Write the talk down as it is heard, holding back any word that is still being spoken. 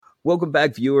Welcome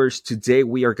back, viewers. Today,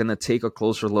 we are going to take a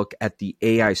closer look at the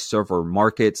AI server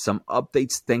market, some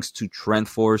updates thanks to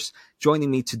TrendForce.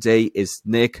 Joining me today is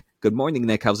Nick. Good morning,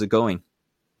 Nick. How's it going?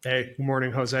 Hey, good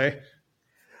morning, Jose.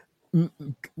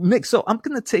 Nick, so I'm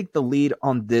going to take the lead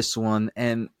on this one.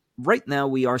 And right now,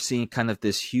 we are seeing kind of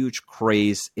this huge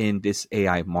craze in this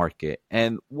AI market.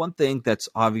 And one thing that's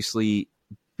obviously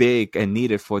big and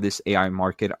needed for this AI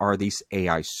market are these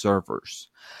AI servers.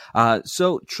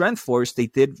 So TrendForce, they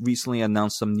did recently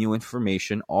announce some new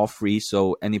information, all free.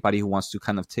 So anybody who wants to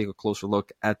kind of take a closer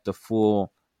look at the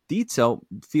full detail,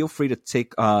 feel free to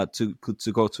take to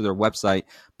go to their website.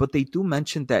 But they do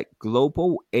mention that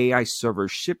global AI server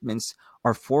shipments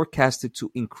are forecasted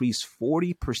to increase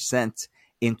 40%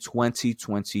 in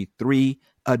 2023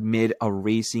 amid a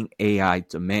rising AI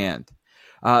demand.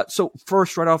 So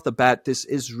first, right off the bat, this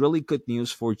is really good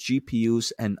news for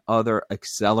GPUs and other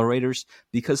accelerators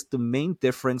because the main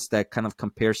difference that kind of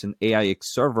compares an AI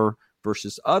server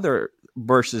versus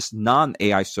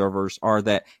non-AI servers are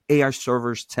that AI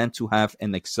servers tend to have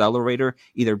an accelerator,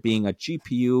 either being a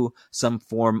GPU, some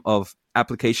form of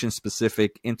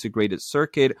application-specific integrated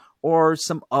circuit, or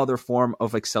some other form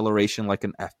of acceleration like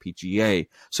an FPGA.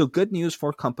 So good news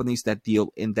for companies that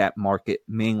deal in that market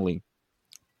mainly.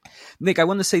 Nick, I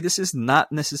want to say this is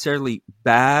not necessarily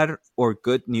bad or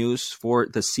good news for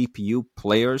the CPU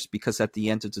players because at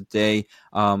the end of the day,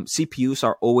 CPUs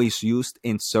are always used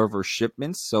in server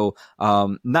shipments. So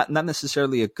not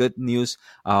necessarily a good news.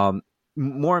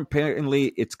 More importantly,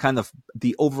 it's kind of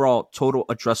the overall total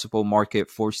addressable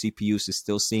market for CPUs is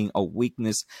still seeing a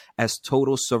weakness as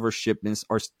total server shipments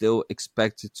are still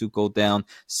expected to go down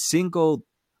single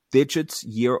digits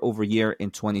year over year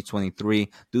in 2023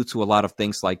 due to a lot of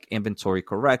things like inventory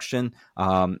correction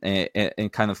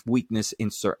and kind of weakness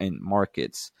in certain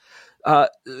markets.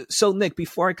 So Nick,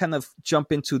 before I kind of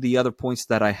jump into the other points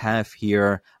that I have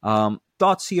here,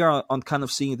 thoughts here on kind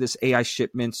of seeing this AI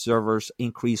shipment servers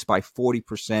increase by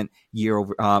 40% year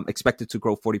over, expected to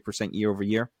grow 40% year over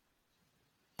year?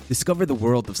 Discover the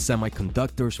world of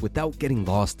semiconductors without getting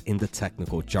lost in the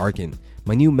technical jargon.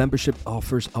 My new membership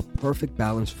offers a perfect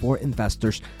balance for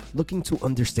investors looking to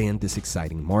understand this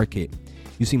exciting market.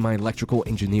 Using my electrical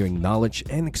engineering knowledge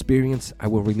and experience, I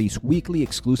will release weekly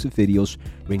exclusive videos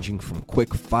ranging from quick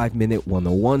 5-minute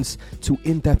 101s to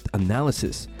in-depth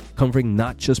analysis, covering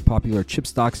not just popular chip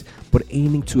stocks, but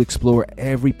aiming to explore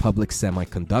every public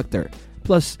semiconductor.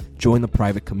 Plus, join the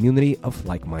private community of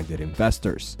like-minded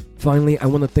investors. Finally, I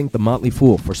want to thank The Motley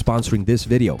Fool for sponsoring this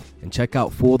video and check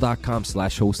out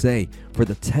fool.com/Jose for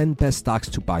the 10 best stocks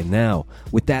to buy now.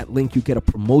 With that link, you get a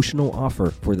promotional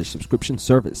offer for the subscription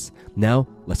service. Now,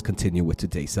 let's continue with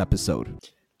today's episode.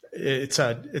 It's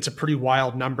a pretty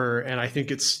wild number, and I think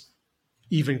it's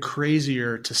even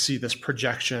crazier to see this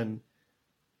projection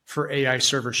for AI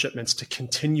server shipments to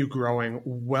continue growing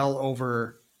well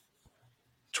over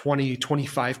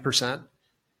 25%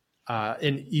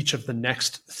 in each of the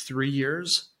next 3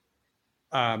 years.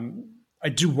 I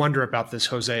do wonder about this,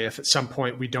 Jose, if at some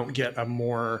point we don't get a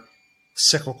more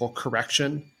cyclical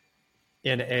correction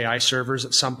in AI servers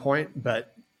at some point,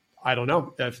 but I don't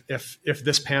know if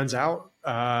this pans out.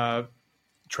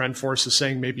 TrendForce is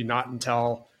saying maybe not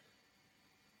until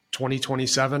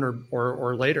 2027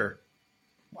 or later.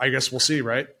 I guess we'll see,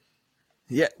 right?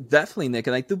 Yeah, definitely, Nick.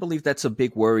 And I do believe that's a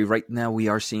big worry. Right now, we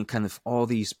are seeing kind of all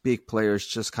these big players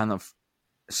just kind of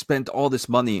spend all this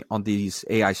money on these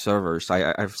AI servers.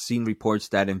 I've seen reports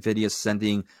that Nvidia is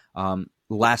sending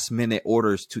last-minute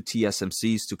orders to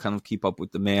TSMCs to kind of keep up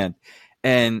with demand.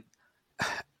 And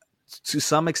to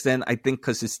some extent, I think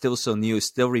because it's still so new, it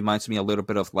still reminds me a little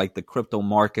bit of like the crypto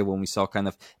market when we saw kind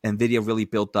of Nvidia really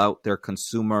built out their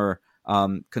consumer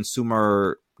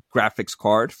graphics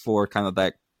card for kind of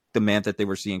that demand that they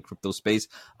were seeing in crypto space.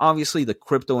 Obviously, the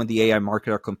crypto and the AI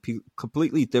market are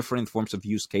completely different forms of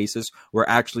use cases. We're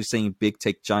actually seeing big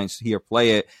tech giants here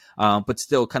play it, but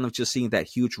still kind of just seeing that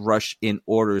huge rush in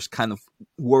orders kind of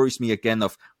worries me again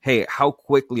of, hey, how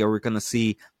quickly are we going to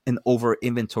see an over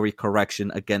inventory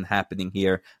correction again happening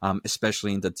here,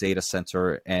 especially in the data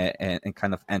center and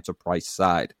kind of enterprise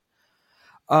side.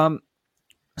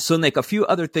 So, Nick, a few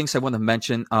other things I want to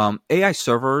mention. AI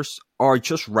servers are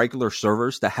just regular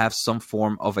servers that have some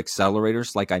form of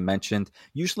accelerators, like I mentioned.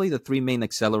 Usually the three main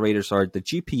accelerators are the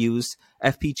GPUs,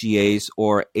 FPGAs,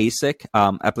 or ASIC,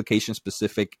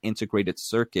 application-specific integrated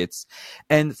circuits.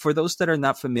 And for those that are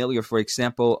not familiar, for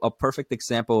example, a perfect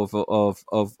example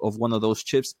of one of those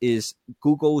chips is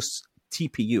Google's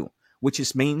TPU, which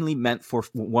is mainly meant for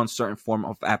one certain form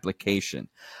of application.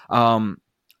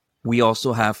 We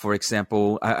also have, for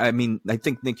example, I mean, I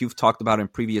think, Nick, you've talked about in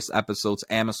previous episodes,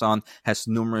 Amazon has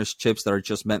numerous chips that are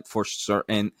just meant for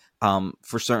certain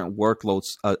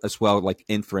workloads as well, like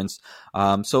inference.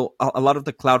 So a lot of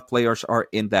the cloud players are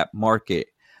in that market.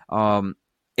 Um,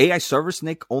 AI servers,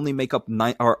 Nick, only make up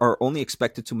are only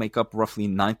expected to make up roughly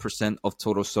 9% of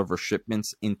total server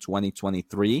shipments in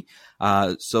 2023.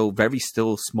 So very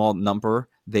still small number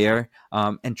there.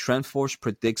 And TrendForce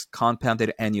predicts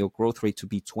compounded annual growth rate to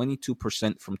be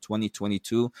 22% from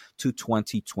 2022 to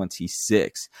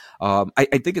 2026. I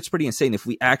think it's pretty insane. If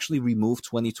we actually remove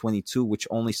 2022, which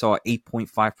only saw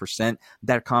 8.5%,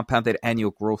 that compounded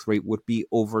annual growth rate would be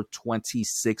over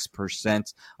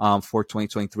 26% for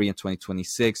 2023 and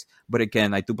 2026. But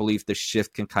again, I do believe the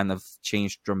shift can kind of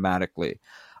change dramatically.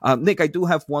 Nick, I do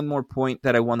have one more point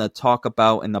that I want to talk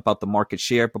about and about the market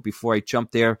share. But before I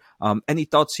jump there, any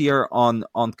thoughts here on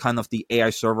kind of the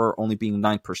AI server only being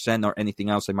 9% or anything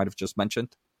else I might have just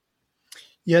mentioned?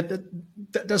 Yeah,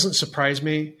 that doesn't surprise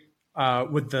me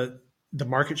with the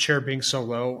market share being so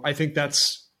low. I think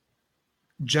that's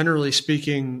generally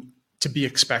speaking to be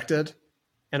expected,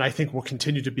 and I think will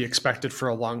continue to be expected for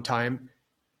a long time.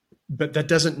 But that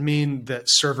doesn't mean that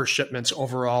server shipments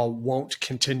overall won't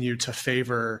continue to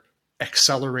favor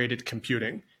accelerated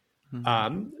computing.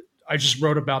 Mm-hmm. I just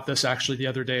wrote about this actually the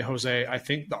other day, Jose. I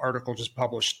think the article just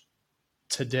published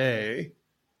today.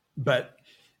 But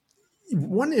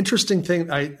one interesting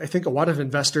thing I think a lot of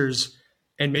investors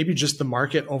and maybe just the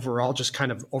market overall just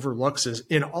kind of overlooks is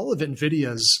in all of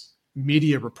NVIDIA's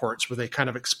media reports where they kind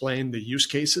of explain the use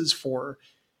cases for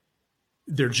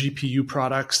their GPU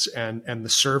products and the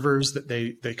servers that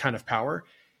they kind of power,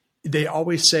 they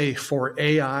always say for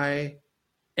AI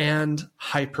and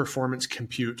high performance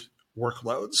compute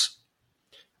workloads.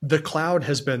 The cloud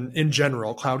has been, in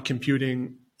general, cloud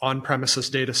computing, on-premises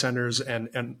data centers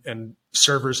and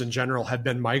servers in general have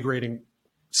been migrating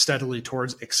steadily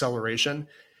towards acceleration.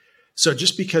 So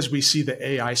just because we see the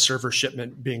AI server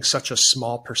shipment being such a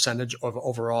small percentage of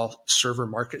overall server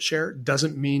market share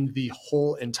doesn't mean the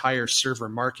whole entire server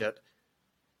market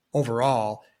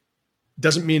overall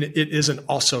doesn't mean it isn't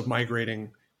also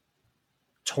migrating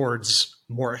towards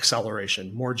more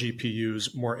acceleration, more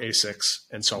GPUs, more ASICs,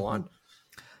 and so on.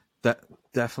 That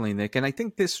definitely, Nick. And I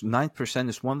think this 9%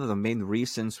 is one of the main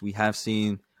reasons we have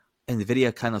seen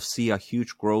Nvidia kind of see a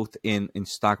huge growth in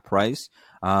stock price.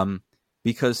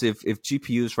 Because if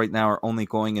GPUs right now are only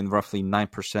going in roughly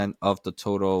 9% of the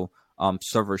total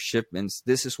server shipments,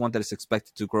 this is one that is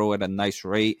expected to grow at a nice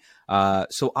rate.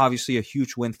 So obviously a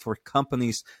huge win for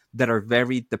companies that are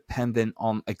very dependent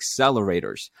on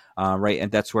accelerators, right?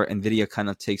 And that's where Nvidia kind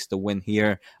of takes the win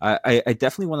here. I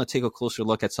definitely want to take a closer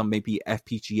look at some maybe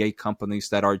FPGA companies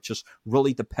that are just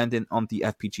really dependent on the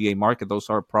FPGA market. Those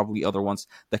are probably other ones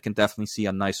that can definitely see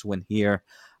a nice win here.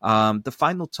 The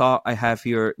final thought I have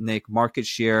here, Nick, market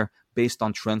share based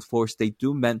on TrendForce, they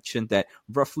do mention that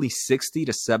roughly 60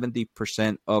 to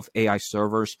 70% of AI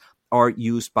servers are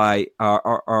used by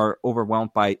are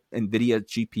overwhelmed by Nvidia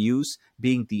GPUs,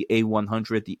 being the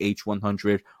A100, the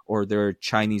H100, or their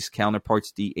Chinese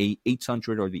counterparts, the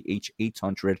A800 or the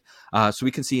H800. So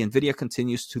we can see Nvidia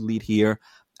continues to lead here.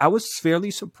 I was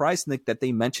fairly surprised, Nick, that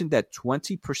they mentioned that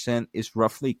 20% is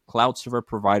roughly cloud server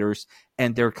providers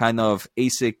and their kind of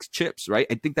ASIC chips, right?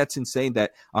 I think that's insane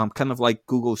that kind of like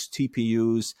Google's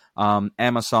TPUs,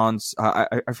 Amazon's,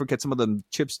 I forget some of the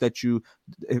chips that you,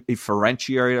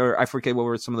 differentiator, I forget what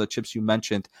were some of the chips you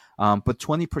mentioned, but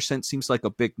 20% seems like a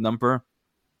big number.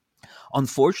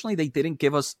 Unfortunately, they didn't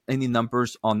give us any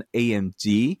numbers on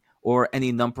AMD or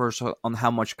any numbers on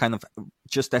how much kind of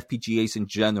just FPGAs in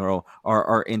general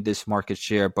are in this market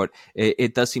share. But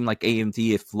it does seem like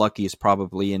AMD, if lucky, is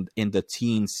probably in the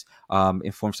teens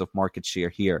in forms of market share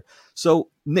here. So,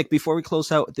 Nick, before we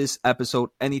close out this episode,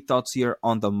 any thoughts here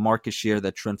on the market share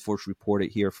that TrendForce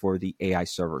reported here for the AI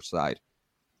server side?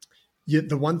 Yeah,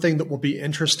 the one thing that will be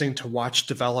interesting to watch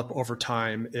develop over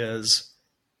time is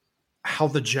how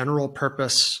the general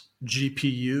purpose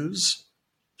GPUs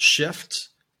shift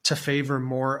to favor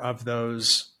more of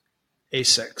those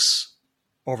ASICs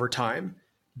over time.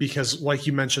 Because like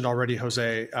you mentioned already,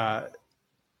 Jose,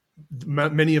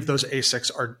 many of those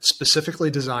ASICs are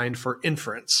specifically designed for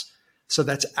inference. So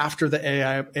that's after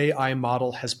the AI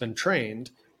model has been trained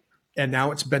and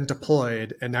now it's been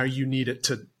deployed and now you need it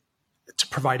to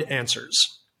provide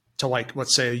answers to, like,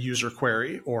 let's say a user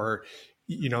query, or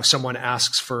someone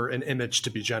asks for an image to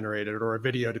be generated or a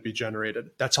video to be generated.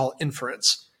 That's all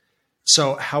inference.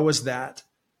 So how is that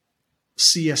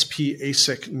CSP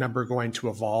ASIC number going to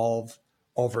evolve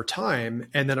over time?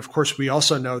 And then, of course, we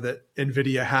also know that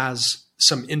NVIDIA has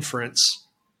some inference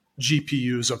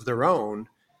GPUs of their own.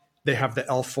 They have the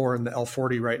L4 and the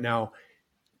L40 right now.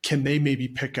 Can they maybe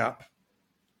pick up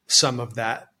some of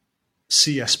that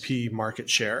CSP market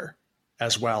share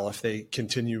as well if they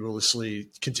continuously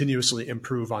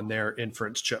improve on their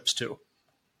inference chips too?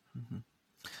 Mm-hmm.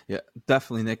 Yeah,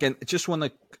 definitely, Nick. And just want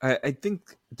to, I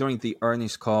think during the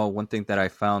earnings call, one thing that I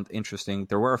found interesting,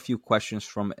 there were a few questions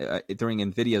from during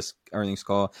Nvidia's earnings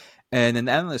call, and an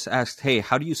analyst asked, "Hey,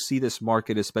 how do you see this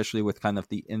market, especially with kind of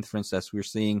the inference as we're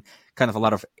seeing, kind of a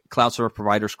lot of cloud server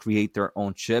providers create their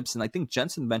own chips?" And I think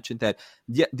Jensen mentioned that,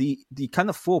 yeah, the kind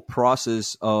of full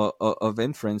process of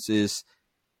inference is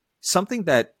something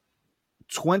that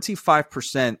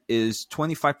 25%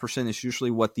 is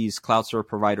usually what these cloud server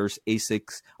providers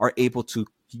ASICs are able to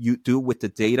do with the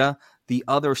data. The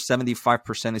other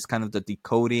 75% is kind of the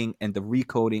decoding and the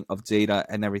recoding of data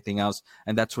and everything else,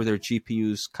 and that's where their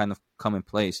GPUs kind of come in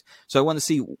place. So I want to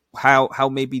see how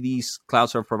maybe these cloud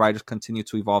server providers continue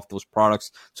to evolve those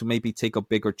products to maybe take a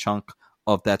bigger chunk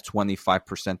of that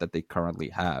 25% that they currently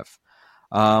have.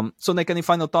 So Nick, any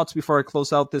final thoughts before I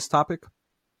close out this topic?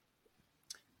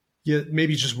 Yeah,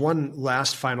 maybe just one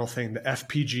last final thing. The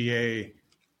FPGA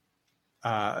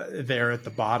there at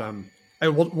the bottom.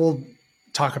 We'll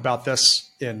talk about this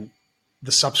in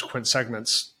the subsequent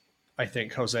segments, I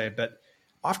think, Jose. But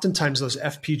oftentimes those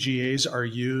FPGAs are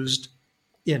used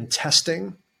in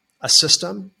testing a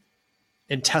system,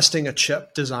 in testing a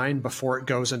chip design before it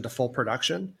goes into full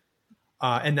production.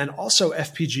 And then also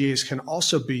FPGAs can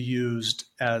also be used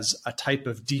as a type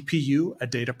of DPU, a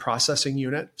data processing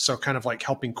unit. So kind of like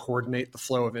helping coordinate the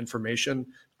flow of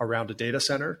information around a data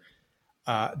center.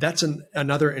 That's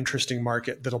another interesting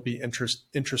market that'll be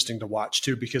interesting to watch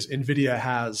too, because Nvidia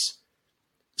has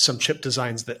some chip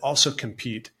designs that also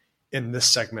compete in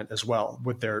this segment as well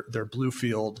with their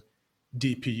Bluefield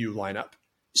DPU lineup.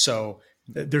 So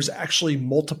there's actually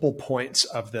multiple points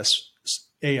of this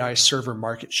AI server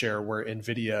market share where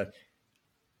Nvidia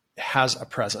has a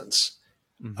presence.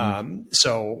 Mm-hmm.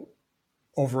 So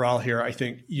overall here, I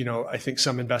think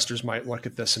some investors might look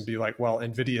at this and be like, well,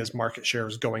 Nvidia's market share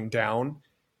is going down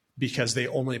because they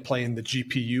only play in the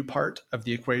GPU part of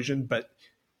the equation, but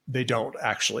they don't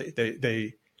actually.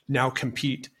 They now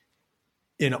compete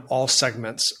in all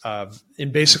segments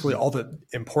in basically all the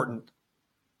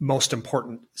most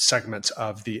important segments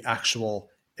of the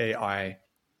actual AI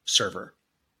server.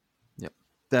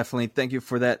 Definitely. Thank you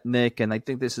for that, Nick. And I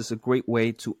think this is a great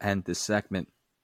way to end this segment.